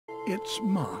It's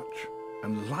March,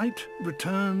 and light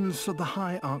returns to the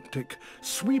high Arctic,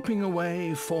 sweeping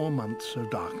away 4 months of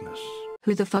darkness.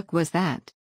 Who the fuck was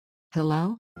that?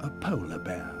 Hello? A polar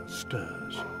bear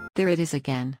stirs. There it is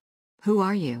again. Who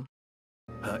are you?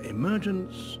 Her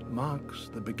emergence marks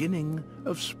the beginning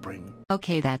of spring.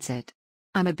 Okay, that's it.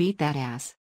 I'ma beat that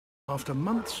ass. After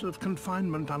months of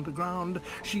confinement underground,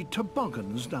 she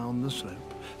toboggans down the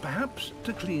slope, perhaps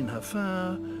to clean her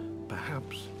fur,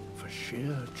 perhaps for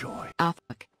sheer joy. Ah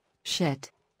fuck. Shit.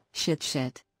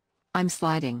 Shit. I'm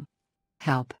sliding.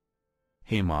 Help.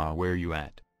 Hey Ma, where you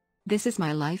at? This is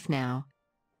my life now.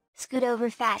 Scoot over,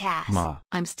 fat ass. Ma,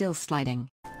 I'm still sliding.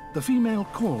 The female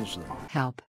calls them.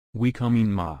 Help. we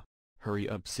coming Ma. Hurry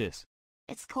up sis.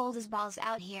 It's cold as balls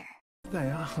out here.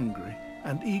 They are hungry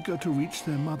and eager to reach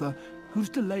their mother, who's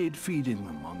delayed feeding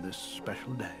them on this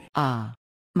special day. Ah.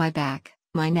 My back,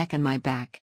 my neck and my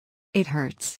back. It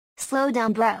hurts. Slow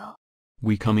down, bro.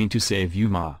 We coming to save you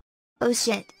Ma. Oh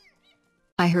shit.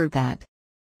 I heard that.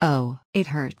 Oh, it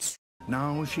hurts.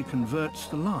 Now she converts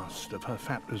the last of her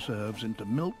fat reserves into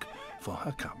milk for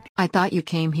her cubs. I thought you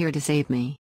came here to save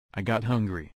me. I got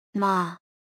hungry. Ma.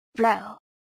 Bro.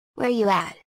 Where you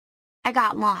at? I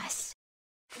got lost.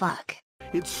 Fuck.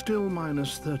 It's still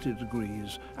minus 30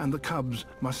 degrees, and the cubs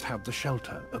must have the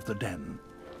shelter of the den.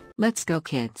 Let's go,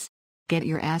 kids. Get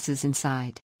your asses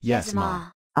inside. Yes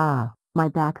Ma. Ah, my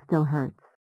back still hurts.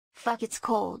 Fuck, it's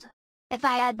cold. If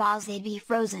I had balls, they'd be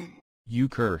frozen. You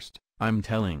cursed, I'm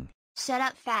telling. Shut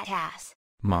up, fat ass.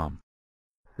 Mom.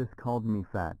 Sis called me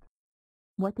fat.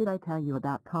 What did I tell you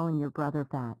about calling your brother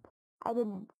fat? I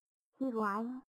didn't. He's lying.